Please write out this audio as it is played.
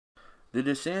The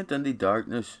descent into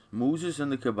darkness, Moses and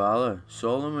the Kabbalah,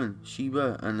 Solomon,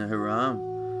 Sheba and the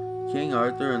Hiram, King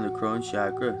Arthur and the crown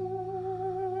chakra.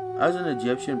 As an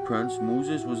Egyptian prince,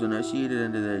 Moses was initiated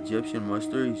into the Egyptian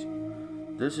mysteries.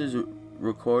 This is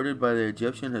recorded by the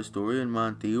Egyptian historian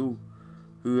Manetho,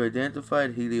 who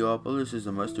identified Heliopolis as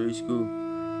a mystery school.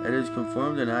 It is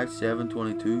confirmed in Acts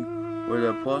 7:22, where the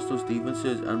apostle Stephen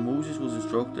says, "And Moses was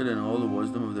instructed in all the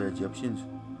wisdom of the Egyptians."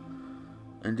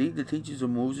 Indeed, the teachings of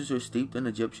Moses are steeped in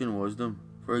Egyptian wisdom.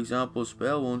 For example,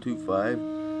 spell 125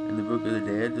 in the Book of the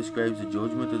Dead describes the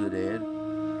judgment of the dead.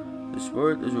 The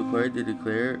spirit is required to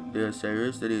declare to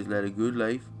Osiris that he has led a good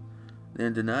life,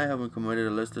 then deny having committed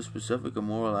a list of specific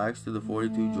immoral acts to the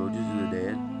 42 judges of the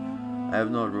dead. I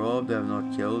have not robbed, I have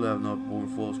not killed, I have not borne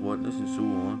false witness, and so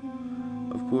on.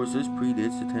 Of course, this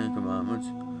predates the Ten Commandments.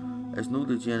 It's no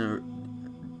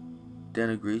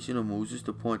denigration of Moses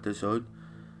to point this out.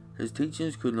 His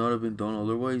teachings could not have been done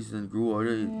otherwise than grow out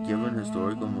of a given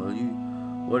historical milieu.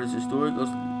 What is historical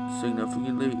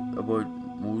significantly about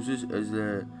Moses is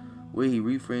the way he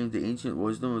reframed the ancient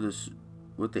wisdom of this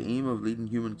with the aim of leading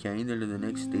humankind into the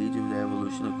next stage of the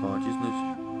evolution of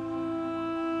consciousness.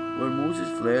 When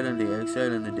Moses fled into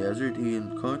exile in the desert, he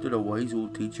encountered a wise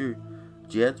old teacher.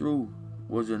 Jethro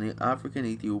was an African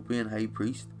Ethiopian high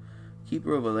priest,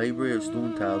 keeper of a library of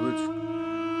stone tablets.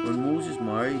 When Moses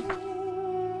married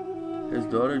his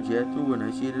daughter, Jethro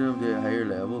initiated him to a higher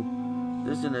level.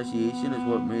 This initiation is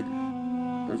what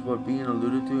being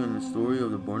alluded to in the story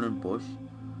of the burning bush.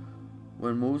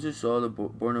 When Moses saw the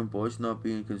burning bush not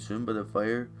being consumed by the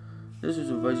fire, this was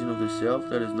a vision of the self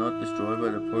that is not destroyed by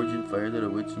the purging fire that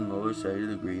awaits on the other side of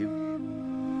the grave.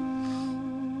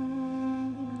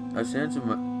 A sense of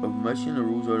mission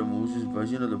arose out of Moses'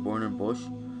 vision of the burning bush,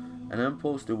 an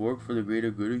impulse to work for the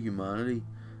greater good of humanity,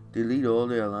 to lead all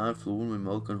to a land flowing with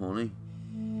milk and honey.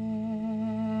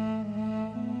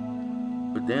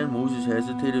 But then Moses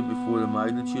hesitated before the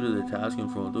magnitude of the task in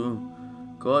front of him.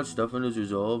 God stiffened his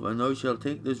resolve, "And thou shalt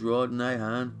take this rod in thy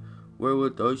hand,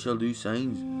 wherewith thou shalt do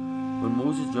signs." When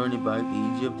Moses journeyed back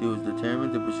to Egypt, he was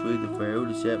determined to persuade the Pharaoh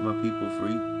to set my people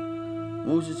free.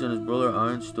 Moses and his brother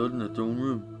Aaron stood in the throne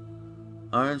room.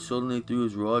 Aaron suddenly threw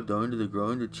his rod down to the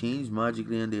ground. It changed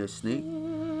magically into a snake.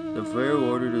 The Pharaoh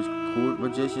ordered his court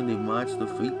magician to match the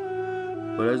feat,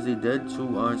 but as they did so,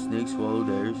 Aaron's snake swallowed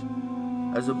theirs.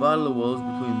 As the battle of wills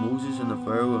between Moses and the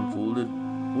Pharaoh unfolded,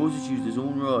 Moses used his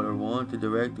own rod or wand to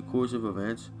direct the course of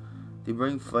events. They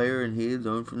bring fire and hail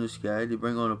down from the sky, they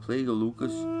bring on a plague of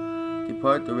locusts, they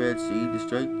part the Red Sea, they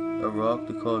strike a rock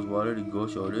to cause water to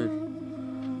gush out of it.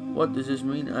 What does this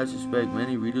mean? I suspect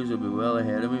many readers will be well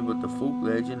ahead of me, but the folk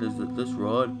legend is that this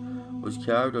rod was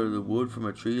carved out of the wood from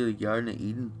a tree of the Garden of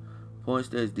Eden, points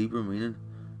to its deeper meaning.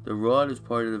 The rod is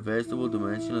part of the vegetable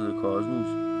dimension of the cosmos.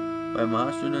 By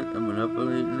mastering it and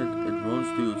manipulating it, it runs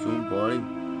through its own body.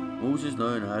 Moses, now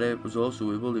an adept, was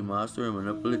also able to master and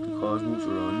manipulate the cosmos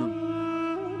around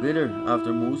him. Later,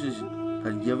 after Moses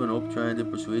had given up trying to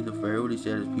persuade the Pharaoh to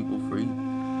set his people free,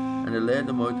 and had led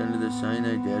them out into the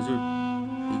Sinai desert,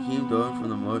 he came down from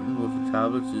the mountain with the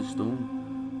tablets of stone.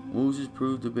 Moses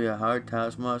proved to be a hard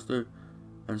taskmaster,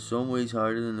 in some ways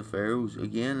harder than the Pharaohs.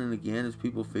 Again and again his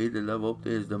people failed to live up to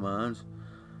his demands.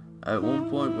 At one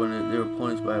point, when they were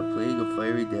punished by a plague of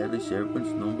fiery deadly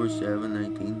serpents, Numbers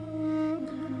 7:19.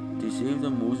 To save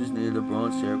them, Moses nailed a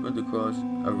bronze serpent across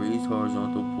a raised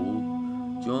horizontal pole.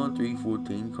 John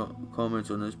 3:14 comments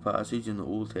on this passage in the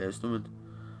Old Testament.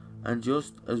 And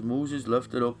just as Moses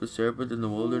lifted up the serpent in the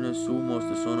wilderness, so must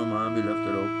the Son of Man be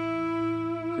lifted up.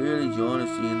 Clearly, John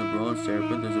is seeing the bronze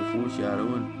serpent as a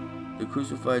foreshadowing the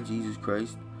crucified Jesus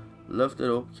Christ. Lifted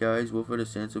up carries with it a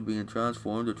sense of being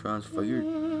transformed or transfigured.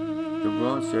 The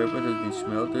bronze serpent has been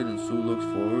smelted and so looks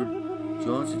forward.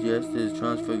 John suggests his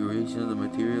transfiguration of the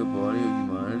material body of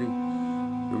humanity.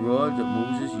 The rod that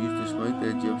Moses used to smite the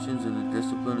Egyptians and to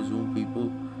discipline his own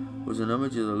people was an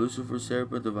image of the Lucifer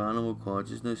serpent of animal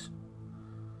consciousness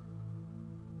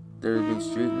that has been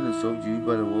straightened and subdued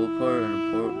by the willpower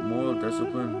and moral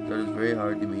discipline that is very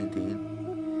hard to maintain.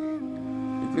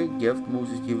 The great gift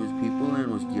Moses gave his people then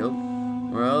was guilt.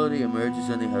 Morality emerges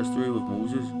in the history with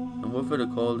Moses, and with it a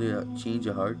call to change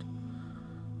of heart.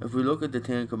 If we look at the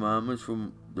Ten Commandments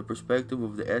from the perspective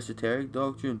of the esoteric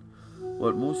doctrine,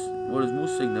 what is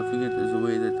most significant is the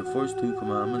way that the first two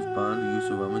commandments banned the use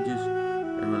of images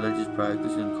in religious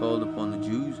practice and called upon the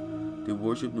Jews to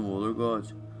worship no other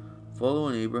gods.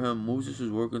 Following Abraham, Moses was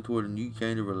working toward a new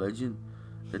kind of religion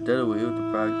that did away with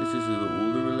the practices of the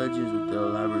older religions with their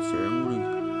elaborate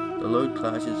ceremonies, the loud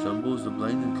clashing symbols, the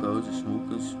blinding clouds of smoke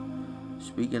and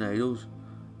speaking idols.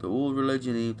 The old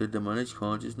religion aimed to diminish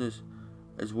consciousness.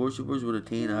 Its worshippers would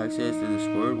attain access to the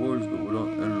spirit worlds, but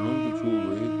in an uncontrolled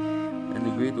way, and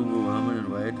the great overwhelming and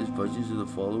riotous visions of the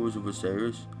followers of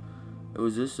Osiris. It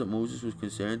was this that Moses was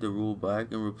concerned to roll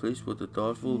back and replace with the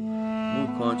thoughtful,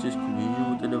 more conscious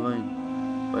communion with the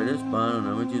divine. By this ban on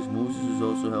images, Moses was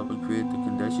also helping create the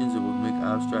conditions that would make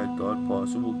abstract thought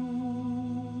possible.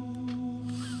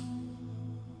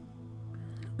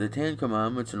 The Ten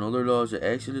Commandments and other laws of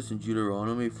Exodus and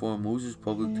Deuteronomy form Moses'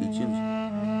 public teachings.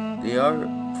 They are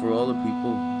for all the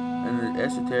people. In the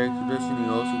esoteric tradition, he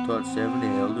also taught 70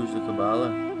 elders the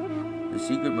Kabbalah, the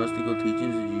secret mystical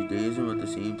teachings of Judaism at the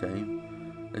same time.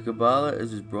 The Kabbalah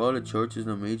is as broad a church as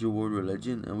a major world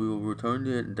religion, and we will return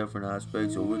to it in different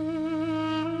aspects of it.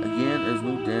 Again, there is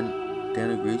no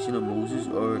denigration of Moses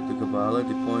or the Kabbalah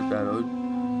to point that out.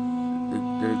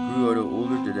 That it grew out of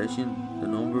older tradition, the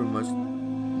number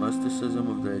mysticism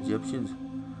of the Egyptians.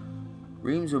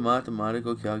 Reams of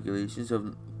mathematical calculations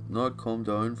have not come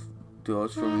down to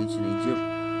us from ancient Egypt,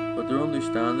 but their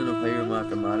understanding of higher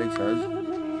mathematics has.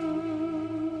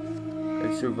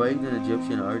 It survived in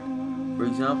Egyptian art. For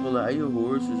example, the Eye of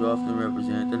Horus was often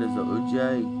represented as the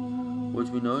Ujjayi, which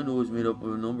we now know is made up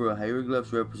of a number of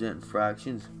hieroglyphs representing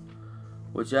fractions,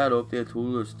 which add up to a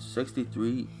total of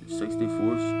 63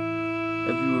 64ths.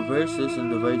 If you reverse this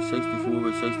and divide 64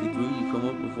 by 63, you come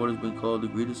up with what has been called the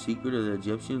greatest secret of the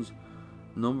Egyptians,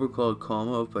 a number called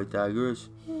comma of Pythagoras.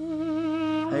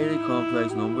 Highly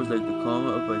complex numbers like the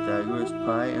comma of Pythagoras,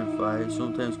 pi and phi,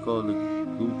 sometimes called the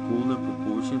golden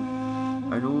proportion,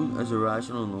 are known as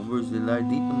irrational numbers. They lie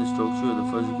deep in the structure of the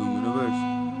physical universe,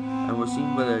 and were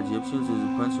seen by the Egyptians as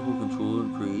the principal control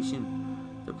in creation,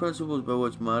 the principles by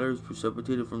which matter is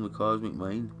precipitated from the cosmic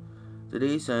mind.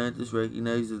 Today, scientists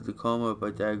recognize that the comma of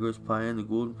Pythagoras, pi, and the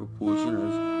golden proportion,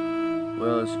 as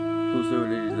well as closely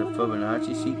related to the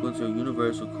Fibonacci sequence, are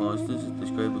universal constants that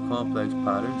describe the complex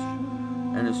patterns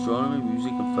in astronomy,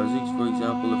 music, and physics. For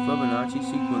example, the Fibonacci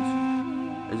sequence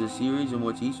is a series in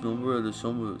which each number is the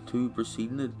sum of two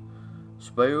preceding it.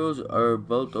 Spirals are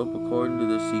built up according to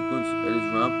this sequence. It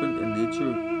is rampant in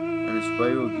nature, and a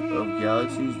spiral of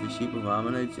galaxies, the shape of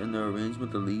ammonites, and their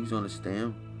arrangement of leaves on a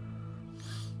stem.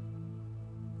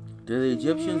 To the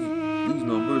Egyptians, these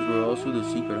numbers were also the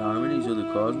secret harmonies of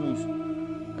the cosmos,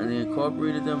 and they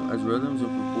incorporated them as rhythms and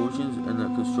proportions in the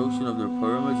construction of their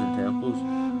pyramids and temples.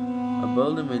 A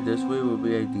building made this way would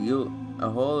be ideal. A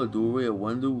hall, a doorway, a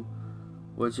window,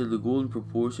 which had the golden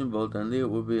proportion built into it,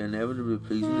 would be inevitably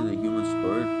pleasing to the human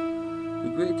spirit. The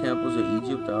great temples of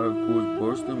Egypt are, of course,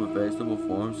 bursting with vegetable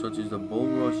forms, such as the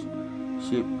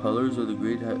bulrush-shaped pillars of the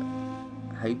great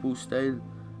hypostyle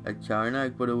at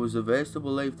Karnak, but it was the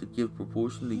vegetable life that gave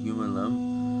proportion to the human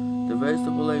limb. The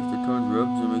vegetable life that turns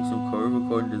ribs and makes them curve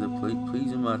according to the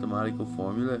pleasing mathematical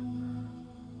formula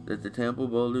that the temple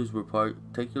builders were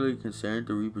particularly concerned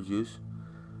to reproduce.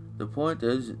 The point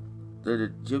is that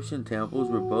Egyptian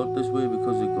temples were built this way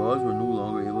because the gods were no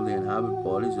longer able to inhabit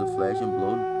bodies of flesh and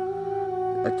blood.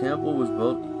 A temple was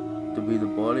built to be the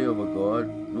body of a god,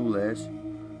 no less.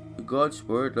 The god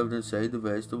spirit lived inside the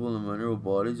vegetable and mineral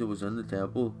bodies that was in the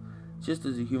temple, just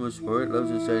as the human spirit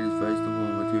lives inside its vegetable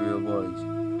and material bodies.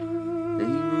 The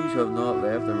Hebrews have not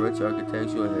left a rich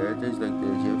architectural heritage like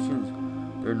the Egyptians.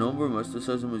 Their number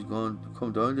mysticism has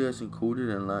come down to us encoded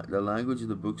in the language of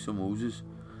the books of Moses.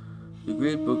 The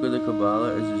great book of the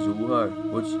Kabbalah is the Zohar,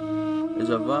 which is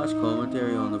a vast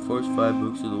commentary on the first 5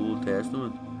 books of the Old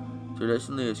Testament,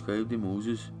 traditionally ascribed to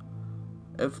Moses.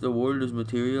 If the world is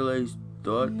materialized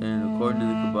thought, then according to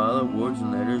the Kabbalah, words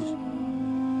and letters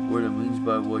were the means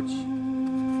by which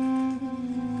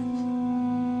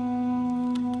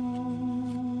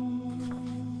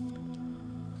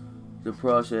the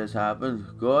process happened.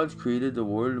 Gods created the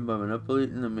world by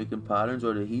manipulating and making patterns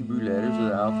out of Hebrew letters of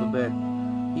the alphabet.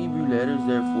 Hebrew letters,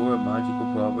 therefore, have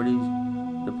magical properties.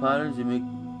 The patterns they make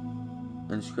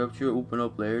in Scripture open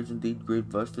up layers, indeed great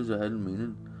vistas of hidden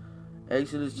meaning.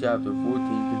 Exodus chapter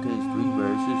 14 contains 3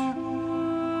 verses,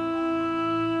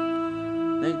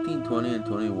 19, 20, and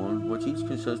 21, which each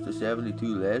consist of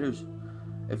 72 letters.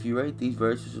 If you write these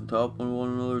verses on top of one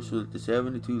another so that the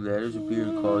 72 letters appear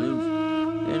in columns,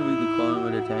 then read the column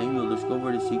at a time, you'll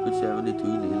discover the secret 72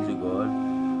 names of God.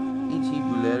 Each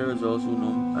Hebrew letter is also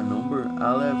a number.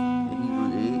 Aleph, the Hebrew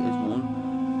A, is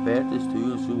 1, Bet is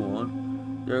 2, and so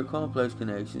on. There are complex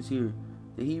connections here.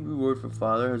 The Hebrew word for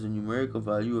father has a numerical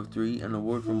value of 3, and the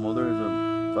word for mother has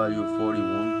a value of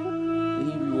 41.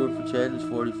 The Hebrew word for child is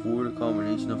 44, the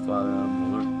combination of father and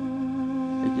mother.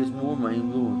 It gets more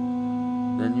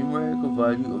mind-blowing. The numerical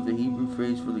value of the Hebrew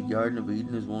phrase for the Garden of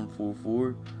Eden is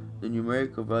 144. The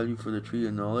numerical value for the Tree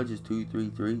of Knowledge is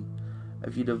 233.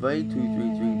 If you divide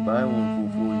 233 by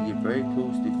 144, you get very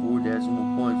close to 4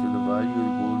 decimal points of the value of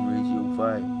the golden ratio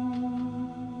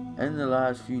 5. In the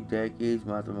last few decades,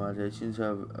 mathematicians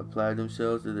have applied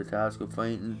themselves to the task of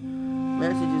finding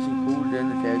messages encoded in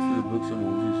the text of the books of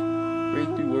Moses.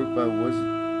 Breakthrough work by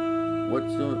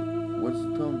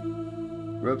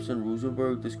Rips and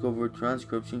Rosenberg discovered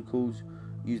transcription codes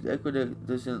used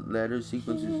equidistant letter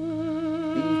sequences.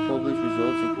 These published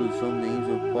results include some names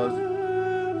of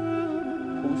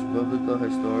post-biblical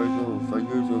historical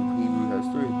figures of Hebrew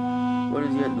history, but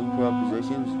as yet no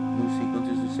propositions, no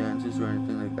sequences of sentences or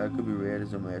anything like that could be read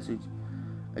as a message.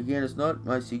 Again, it's not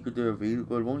my secret to reveal,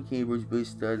 but one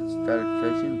Cambridge-based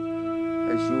statistician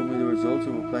has showed me the results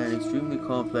of applying extremely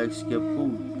complex skip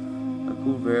code, a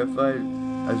code verified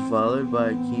as valid by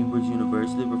Cambridge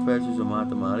University professors of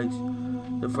mathematics.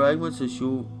 The fragments he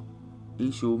showed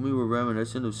me were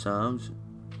reminiscent of Psalms.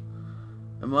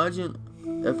 Imagine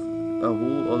if a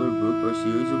whole other book or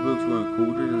series of books were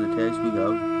encoded in the text we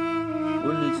have.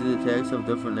 Wouldn't each of the texts have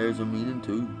different layers of meaning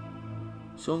too?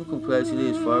 Some complexity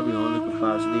is far beyond the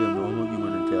capacity of normal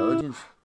human intelligence.